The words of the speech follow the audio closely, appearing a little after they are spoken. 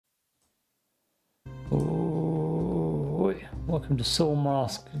Oh, welcome to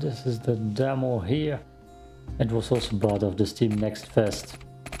Soulmask. This is the demo here. It was also part of the Steam Next Fest.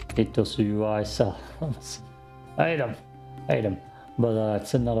 It does UI item. But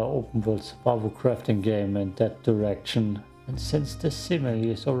it's another open world survival crafting game in that direction. And since this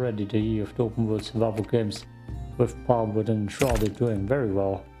seemingly is already the year of the open world survival games, with Powerwood and Shrouded doing very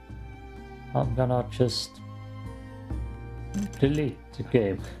well, I'm gonna just delete the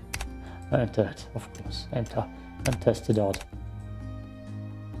game. Enter it, of course. Enter and test it out.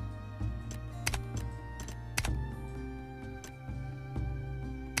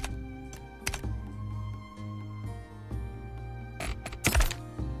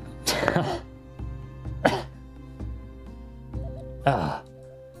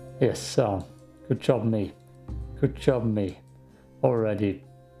 Yes, good job me. Good job me. Already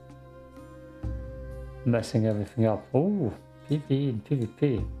messing everything up. Oh, PvE and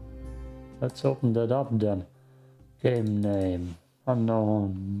PvP. Let's open that up then. Game name.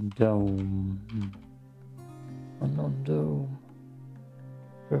 Unknown Dome. Unknown Dome.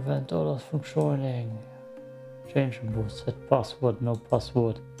 Prevent others from joining. Changeable. Set password. No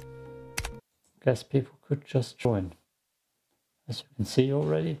password. Guess people could just join. As you can see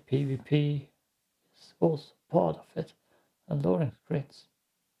already, PvP is also part of it. And loading screens.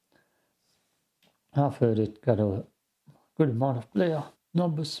 I've heard it got a good amount of player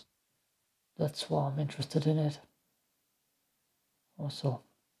numbers. That's why I'm interested in it. Also,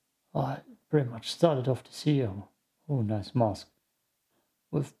 I pretty much started off the CEO. Oh, nice mask.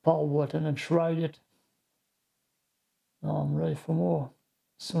 With Powerwood and Enshrouded. Now I'm ready for more.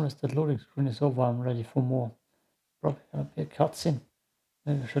 As soon as the loading screen is over, I'm ready for more. Probably gonna be a cutscene.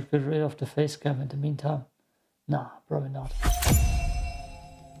 Maybe I should get rid of the face cam in the meantime. Nah, probably not.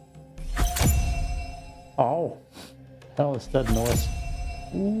 Oh, hell is that noise?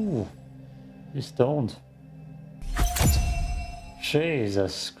 Ooh, please don't.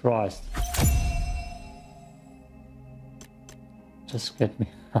 Jesus Christ. Just get me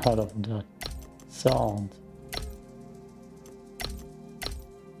out of that sound.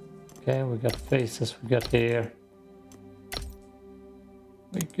 Okay, we got faces, we got hair.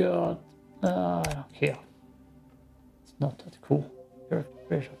 We got... I don't care. It's not that cool. Character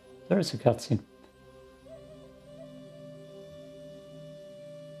creation. There is a cutscene.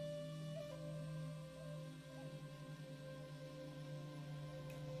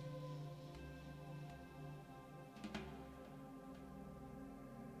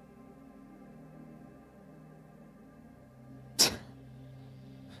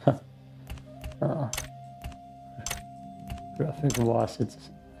 Graphic wise, it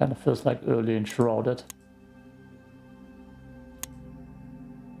kind of feels like early Enshrouded.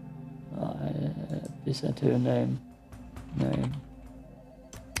 Please enter your name.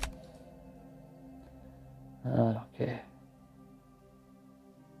 Okay.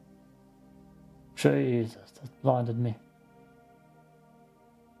 Jesus, that blinded me.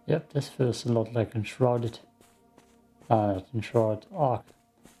 Yep, this feels a lot like Enshrouded. Enshrouded Arc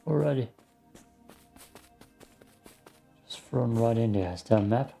already. Thrown right in there. Is there a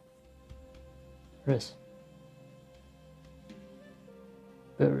map? There is.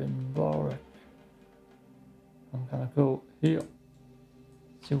 Baron Barrack. I'm gonna go here.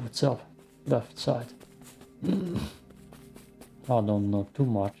 See what's up. Left side. I don't know too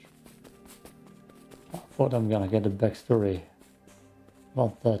much. I thought I'm gonna get a backstory.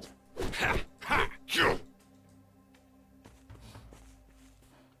 Not that.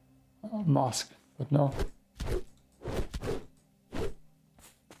 Mask, but no.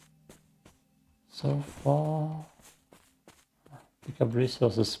 So far, pick up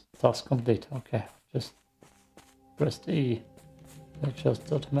resources, task complete. Okay, just press E. It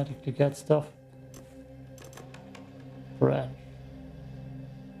just automatically gets stuff. Branch.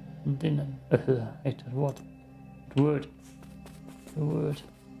 Linen. Hate that word. The word.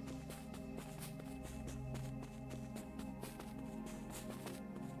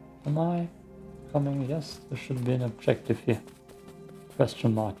 Am I coming? Yes, there should be an objective here.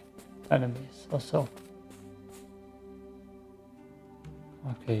 Question mark. Enemies or so.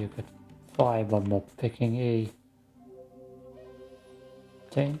 Okay, you could fly, but not picking A.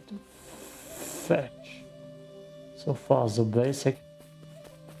 Taint. Fetch. So far so basic.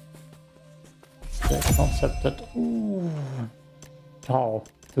 It's the concept that... Ooh, how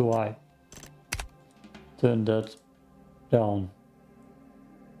do I turn that down?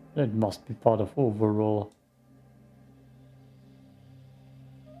 It must be part of overall.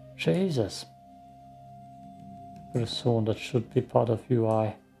 Jesus. Could have sworn that should be part of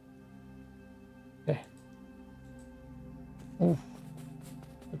UI. Okay. Oof.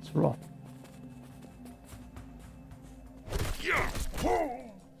 That's rough.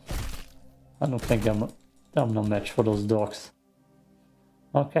 don't think I'm no match for those dogs.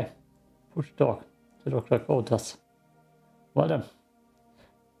 Okay, push dog. They look like otters. Well done.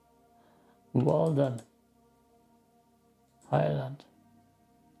 Well done. Island.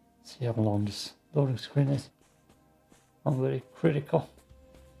 See how long this loading screen is. I'm very critical.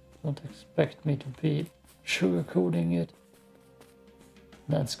 Don't expect me to be sugarcoating it.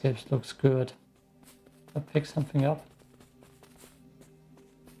 Landscapes looks good. I pick something up.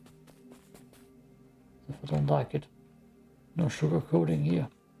 If I don't like it, no sugarcoating here.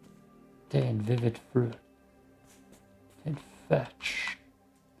 Then vivid fruit. Then fetch.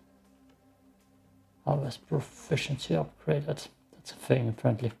 Harvest proficiency upgraded. That's a thing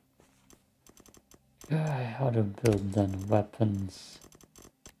apparently. Okay, how to build then weapons.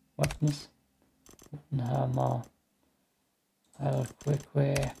 Weapons. Wooden hammer. Quick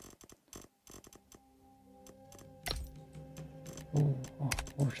way. Oh,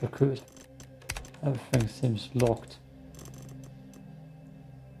 wish I could. Everything seems locked.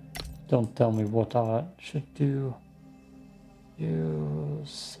 Don't tell me what I should do.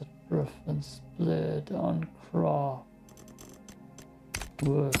 Use set preference split on craft.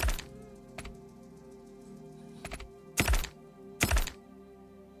 Work.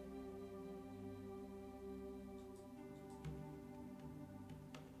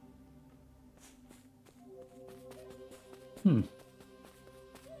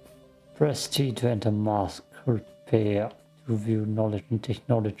 Press T to enter mask. Repair. To view knowledge and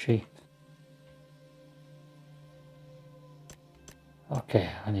technology.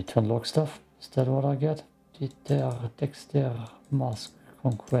 Okay, I need to unlock stuff. Is that what I get? Dexter mask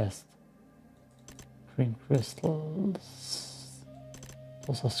conquest. Green crystals.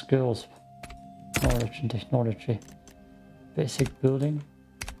 Those are skills. Knowledge and technology. Basic building.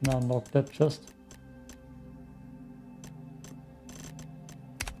 Now unlock that just.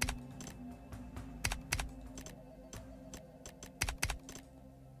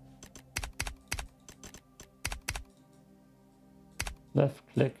 Left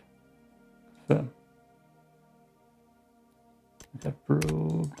click. Confirm. Okay,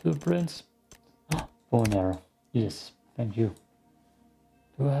 blueprints. Bow and arrow. Yes, thank you.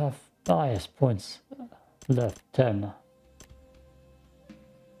 Do I have bias points? Left 10.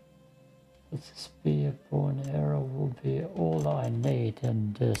 This spear, bow and arrow will be all I need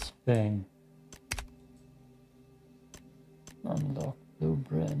in this thing. Unlock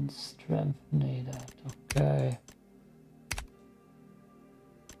blueprints. Strength needed. Okay.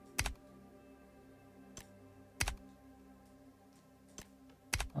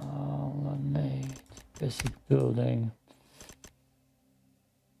 Basic building.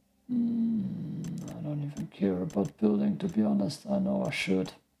 I don't even care about building, to be honest. I know I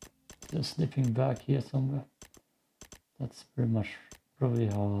should. Just slipping back here somewhere. That's pretty much probably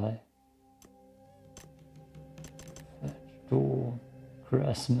how I fetch door,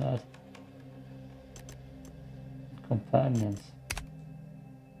 grass mat, companions.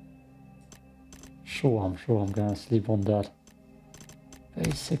 Sure, I'm gonna sleep on that.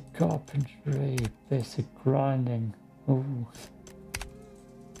 Basic carpentry, basic grinding. Ooh.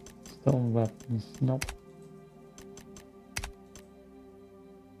 Stone weapons, nope.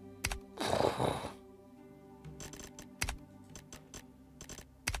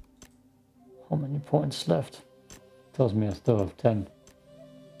 How many points left? Tells me I still have 10.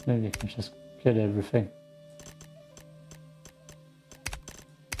 Maybe I can just get everything.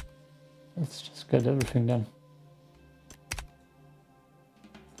 Let's just get everything then.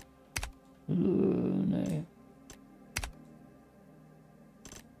 Lune.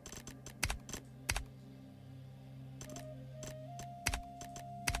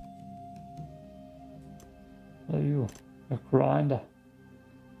 Are you a grinder?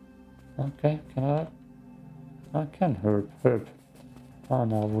 Okay, can I can herb. Oh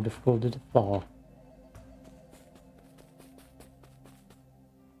no, I would have called it a flower.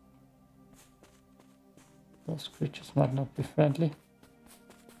 Those creatures might not be friendly.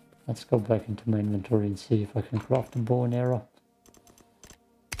 Let's go back into my inventory and see if I can craft a bow and arrow.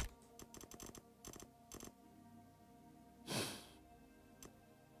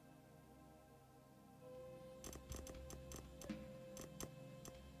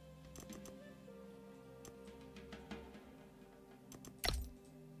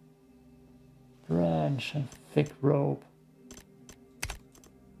 Branch and thick rope.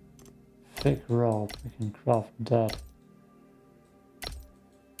 Thick rope, we can craft that.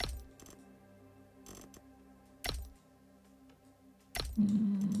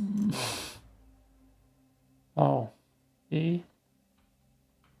 Oh, E?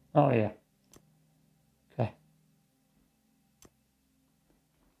 Oh yeah. Okay.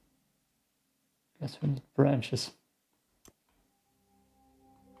 Guess we need branches.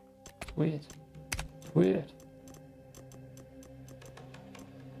 Weird. Weird.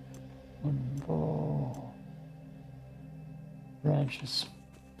 Oh. Branches.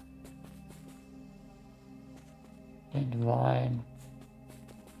 And vine.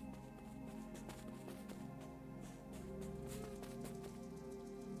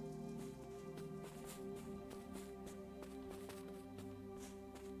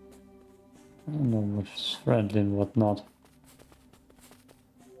 I don't know what's friendly and what not.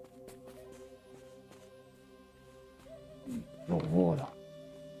 Oh, water.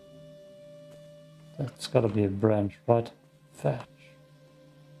 That's gotta be a branch, right? Fetch.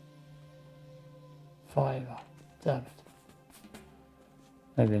 Fiber. Damn it.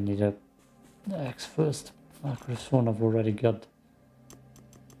 Maybe I need a axe first. I could have sworn I've already got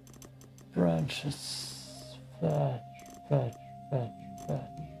branches. Fetch, fetch, fetch, fetch.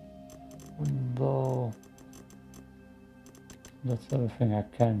 Bow. That's everything I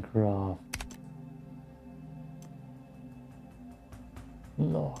can craft.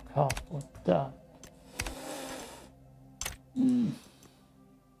 Log, halfwood, damn.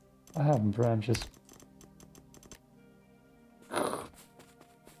 I have branches.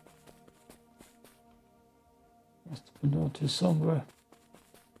 Must have been out here somewhere.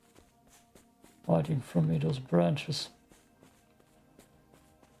 Hiding from me, those branches.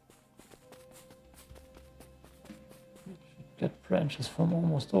 You should get branches from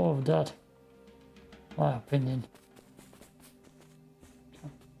almost all of that. My opinion.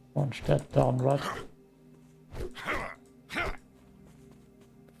 Punch that down, right?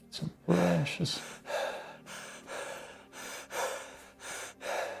 Some branches.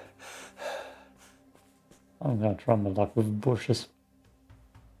 I'm gonna try my luck with bushes.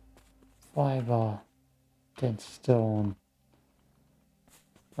 Fiber. 10 stone.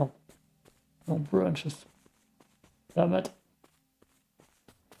 Nope. No branches. Damn it.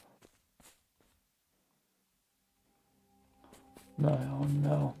 No, oh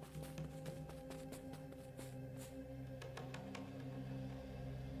no.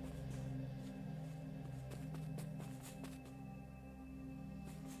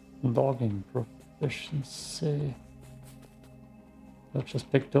 Logging proficiency. Let's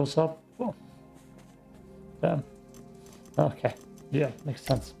just pick those up. Oh. Damn. Okay. Yeah, makes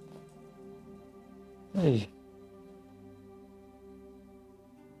sense. Hey.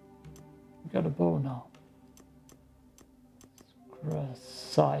 We got a bow now.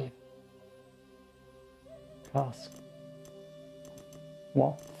 Scythe. Cask.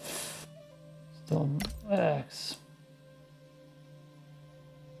 What? Stone axe.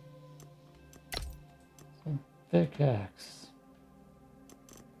 Some pickaxe.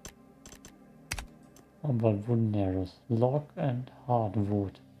 How about wooden arrows? Log and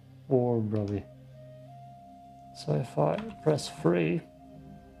hardwood. Or probably. So if I press free,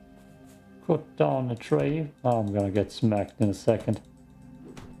 put down a tray. Oh, I'm gonna get smacked in a second.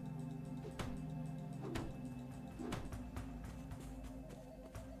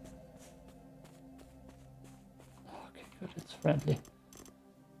 Okay, good, it's friendly.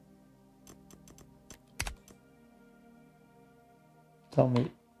 Tell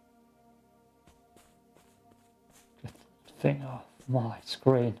me. Get that thing off my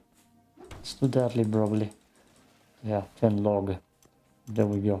screen. It's too deadly, probably. Yeah, 10 log. There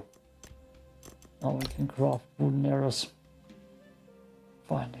we go. Now we can craft wooden arrows.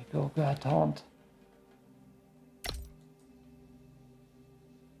 Finally go get hunt.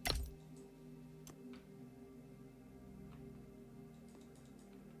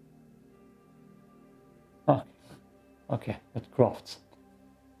 Okay, okay, it crafts.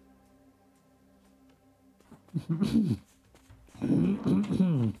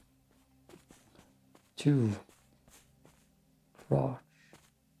 Two. Crouch.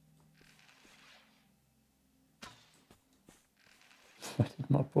 Where did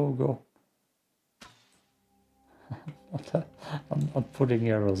my bow go? I'm not putting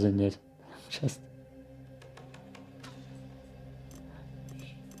arrows in it. Just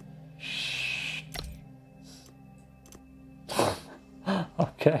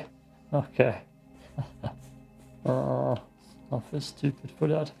okay, okay. Stuff is stupid for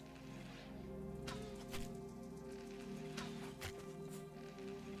that.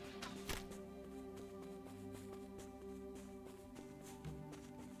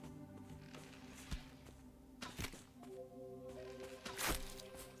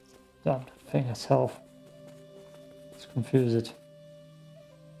 Damn, that thing has health. Let's confuse it.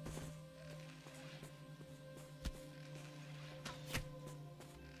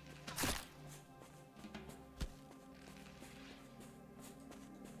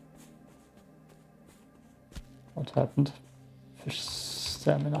 What happened? Fish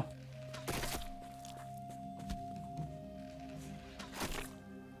stamina.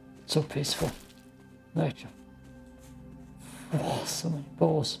 So peaceful. Nature. Oh, so many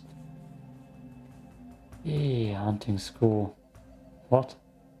bows. Yeah, hunting school. What?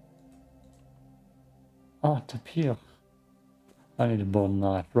 Ah, tapir. I need a bone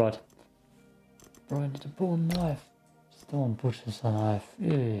knife, right. Bro, I need a bone knife. Stone butcher's knife.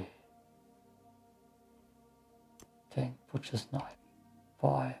 Yeah. Tank butcher's knife.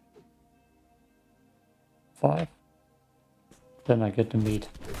 5. 5? Then I get the meat.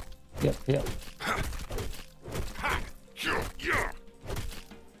 Yep, yep.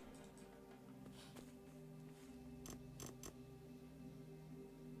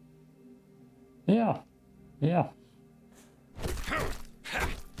 Yeah, yeah.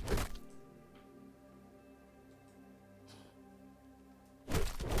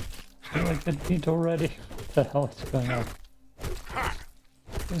 I get meat already. What the hell is going on?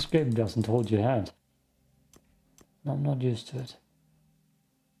 This game doesn't hold your hand. I'm not used to it.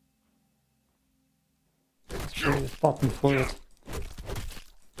 Let's put a button for it.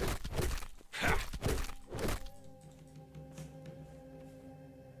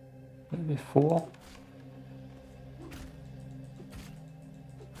 Maybe 4.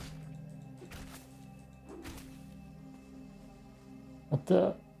 What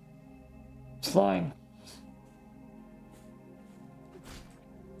the? It's flying.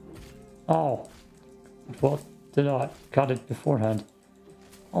 Oh. What did I cut it beforehand?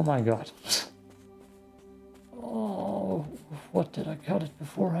 Oh my god. Oh, what did I cut it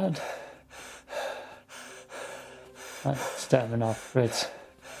beforehand? Stamina upgrades.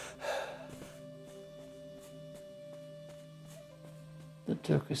 The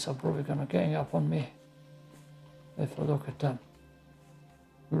turkeys are probably gonna gang up on me if I look at them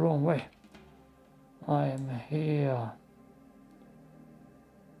the wrong way. I am here.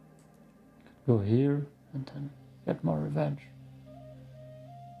 Go here and then get my revenge.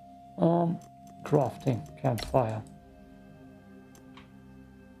 Crafting campfire.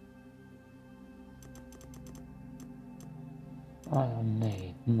 I don't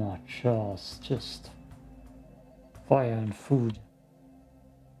need much else, just fire and food.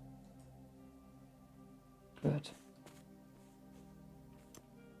 Good.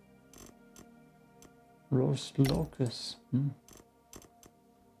 Roast locusts.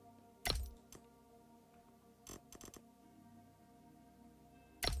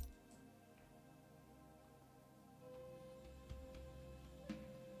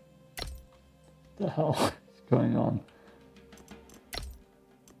 The hell is going on?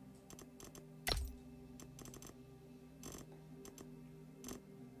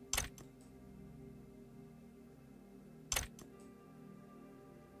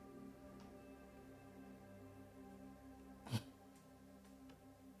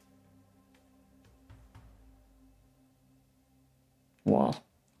 What?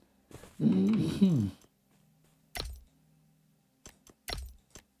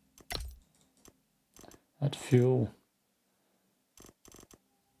 That fuel.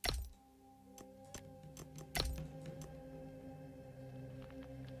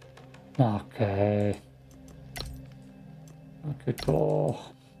 Okay. Okay, go.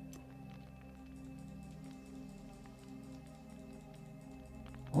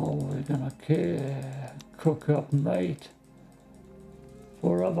 Oh, we're gonna cook up meat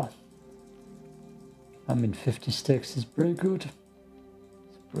forever. I mean, 50 sticks is pretty good.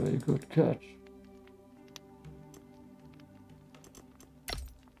 It's a pretty good catch.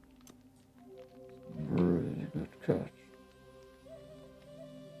 Really good catch.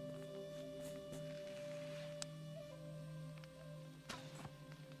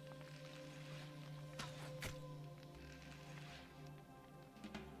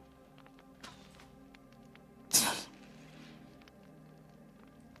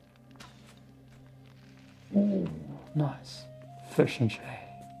 Oh, nice. Efficiency.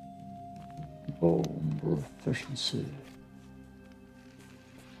 Boom, efficiency.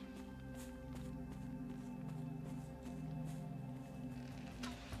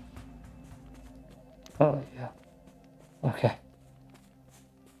 Oh, yeah. Okay.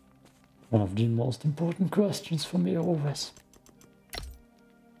 One of the most important questions for me always.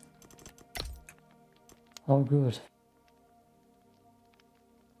 How good?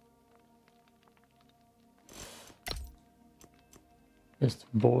 Just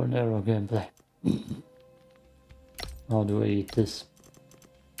bow and arrow gameplay. How do I eat this?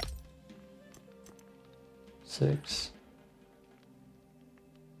 6.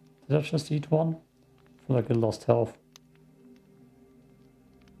 Did I just eat one? I feel like I lost health.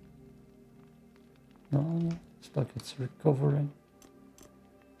 No, it's like it's recovering.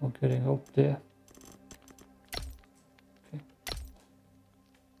 We're getting up there. Okay.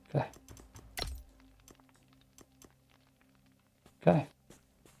 Okay. Okay.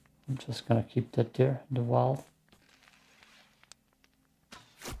 I'm just gonna keep that there in the wild.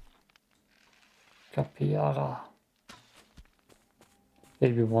 Capiara.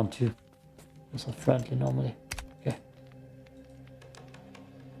 Baby one too. Those are friendly normally. Okay.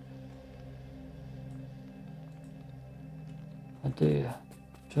 And there.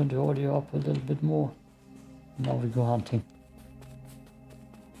 Turn the audio up a little bit more. Now we go hunting.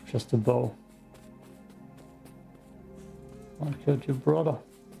 Just a bow. I killed your brother.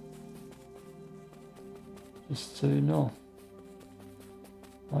 Just so you know.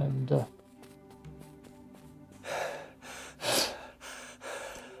 I'm the...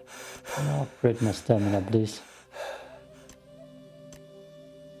 Now upgrade my stamina, please.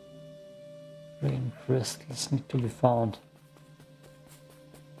 Green crystals need to be found.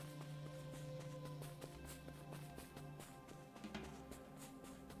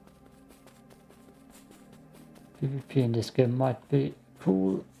 PvP in this game might be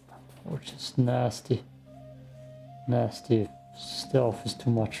cool, or just nasty. Nasty. Stealth is too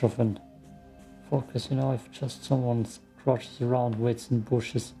much of an focus, you know, if just someone crouches around, waits in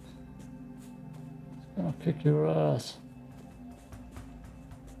bushes. It's gonna kick your ass.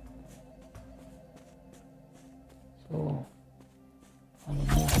 So, I don't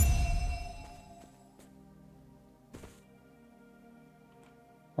know.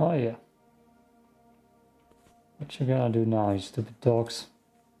 Oh yeah. What you gonna do now, you stupid dogs?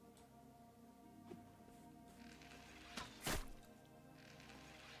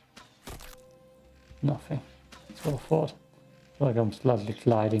 Nothing. That's what I thought. I feel like I'm slightly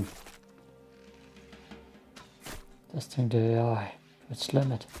gliding. Testing the AI to its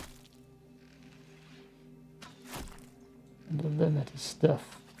limit. And the limit is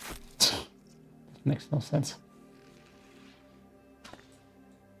death. That makes no sense.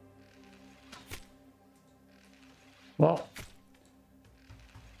 Well,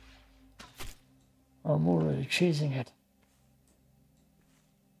 I'm already cheesing it.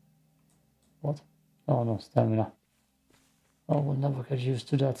 What? Oh no, stamina. I will never get used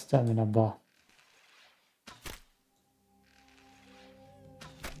to that stamina bar.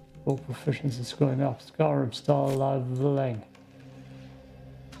 Bow proficiency is going up. Skyrim style leveling.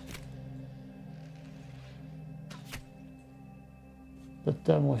 The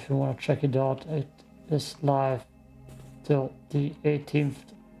demo, if you want to check it out, it is live till the 18th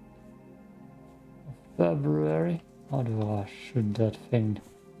of February. How do I shoot that thing?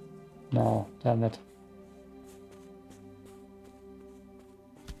 No, damn it.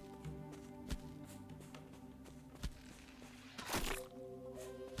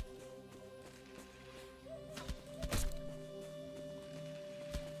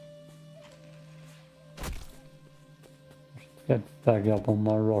 Get back up on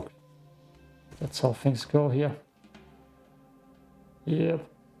my rock. That's how things go here. Yep.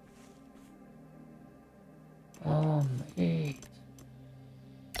 Eat.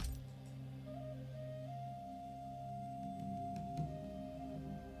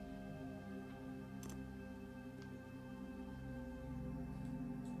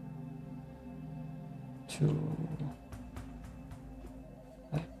 Two.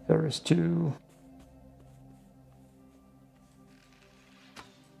 There is two.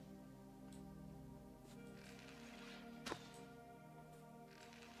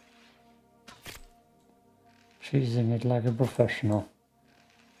 Cheesing it like a professional.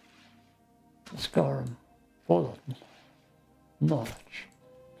 Skyrim, full of knowledge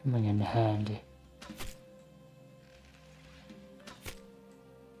coming in handy.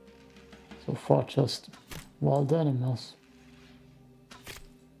 So far just wild animals.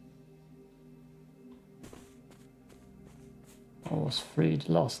 I was free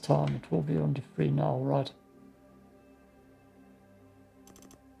the last time, it will be only free now, right?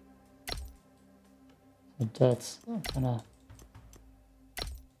 But that's gonna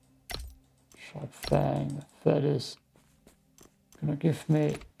sharp fang, feathers, gonna give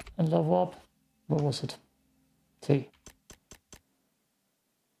me a level up. What was it? T.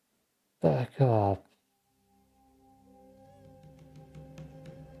 Back up.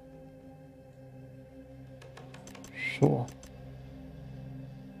 Sure.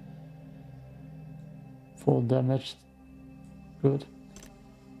 Full damage. Good.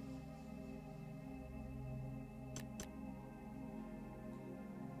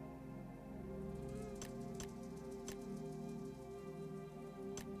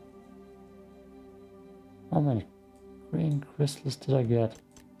 How many green crystals did I get?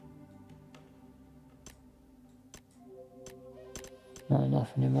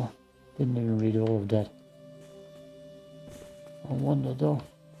 enough anymore. Didn't even read all of that. I wonder though.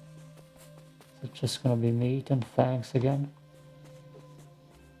 Is it just gonna be meat and fangs again?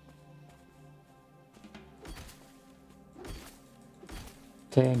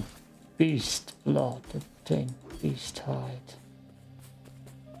 Obtain beast blood, obtain beast hide.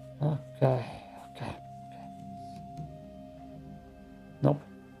 Okay. Nope,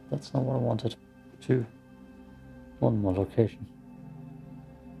 that's not what I wanted. One more location.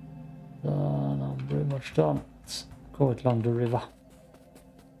 Then I'm pretty much done. Let's go along the river.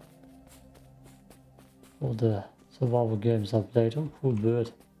 All the survival games I've played. Oh, cool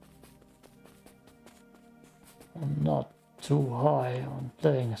bird. I'm not too high on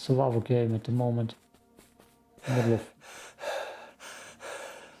playing a survival game at the moment. In the middle of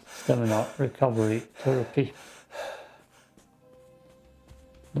stamina recovery therapy.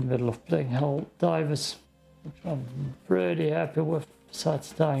 In the middle of playing Hell Divers, which I'm pretty happy with,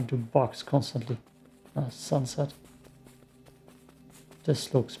 besides dying to bugs constantly. Sunset.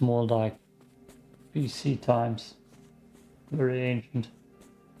 This looks more like PC times. Very ancient.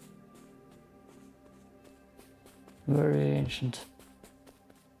 Very ancient.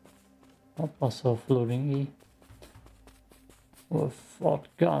 Not also floating E. With odd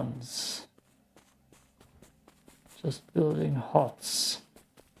guns. Just building huts.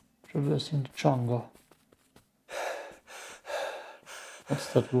 Traversing the jungle. What's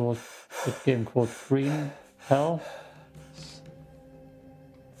that word? That game called Green Hell?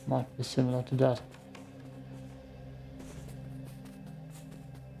 Might be similar to that.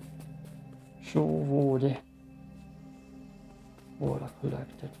 Water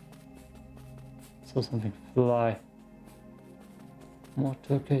collected. Saw something fly. More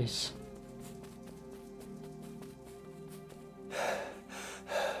turkeys.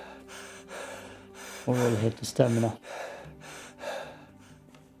 Already hit the stamina.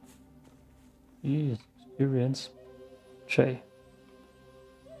 Yes, experience. J.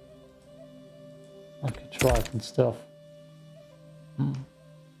 I could try it and stuff.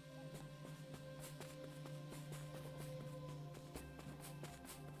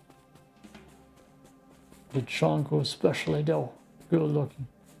 The Chanko especially though. Good looking.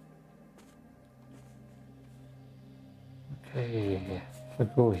 Okay, if I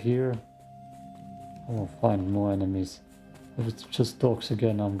go here, I will find more enemies. If it's just dogs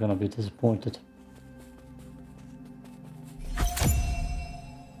again, I'm gonna be disappointed.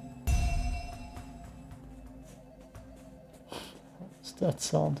 What's that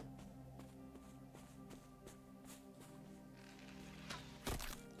sound?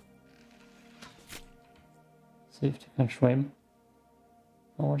 See if they can swim.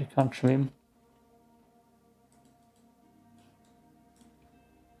 No, they can't swim.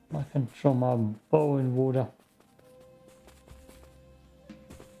 I can throw my bow in water.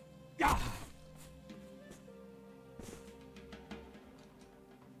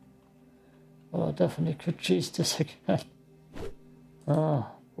 Well, I definitely could cheese this again.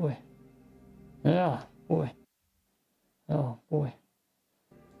 Ah, boy. Yeah, boy. Oh, boy.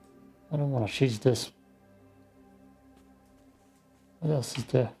 I don't want to cheese this. What else is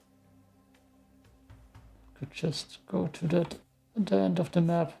there? Could just go to that at the end of the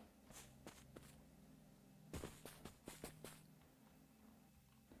map.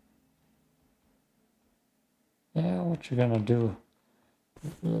 Yeah, what you gonna do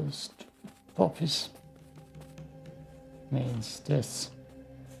with those puppies? Means this.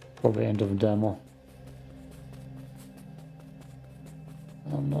 Probably end of the demo.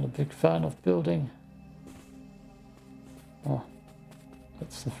 I'm not a big fan of building. Oh,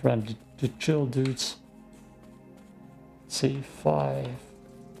 that's the friendly, the chill dudes. C5.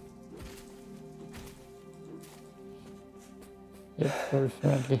 Yep, very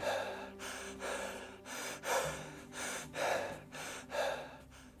friendly.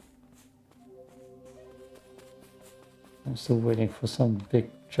 I'm still waiting for some big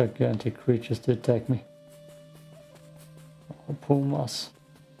gigantic creatures to attack me. Oh, pumas,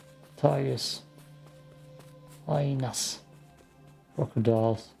 tigers, hyenas,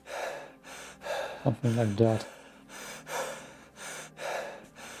 crocodiles, something like that.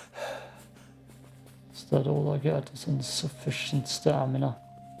 Is that all I got? Is insufficient stamina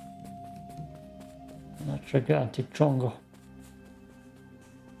and a gigantic jungle.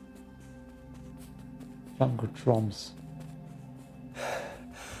 Jungle drums.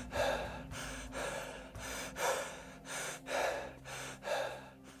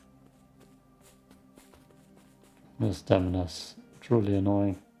 The stamina's truly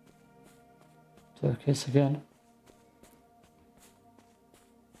annoying. Turkeys again.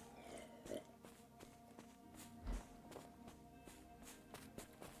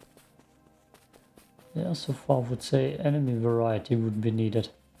 Yeah, so far I would say enemy variety would be needed.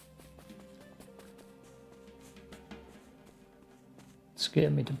 Scare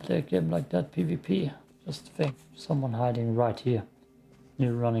me to play a game like that, PvP. Just think, someone hiding right here.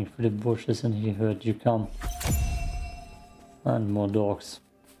 You're running through the bushes and he heard you come. And more dogs.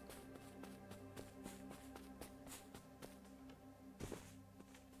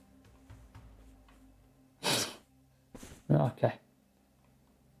 Okay.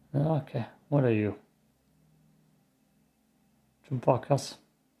 Okay, what are you? Chewbacca's?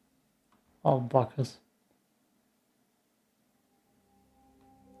 Alpacas?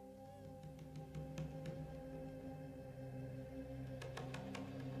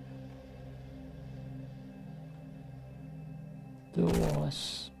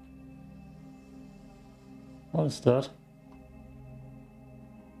 Doors. What is that?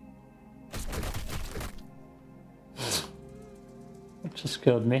 It just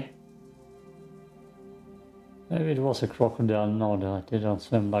scared me. Maybe it was a crocodile. No, they don't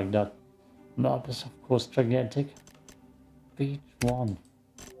swim like that. Map is of course gigantic. Beach 1.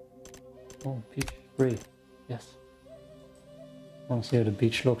 Oh, beach 3. Yes. Want to see how the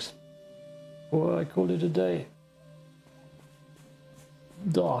beach looks. Oh, I call it a day.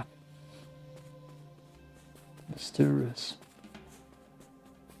 Dark. Mysterious.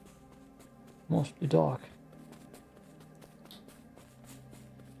 Mostly dark.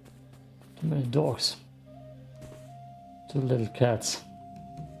 Too many dogs. 2 little cats.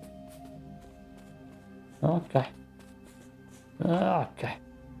 Okay. Okay.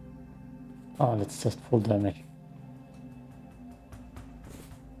 Oh, that's just full damage.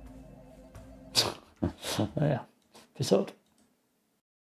 Yeah. Peace out.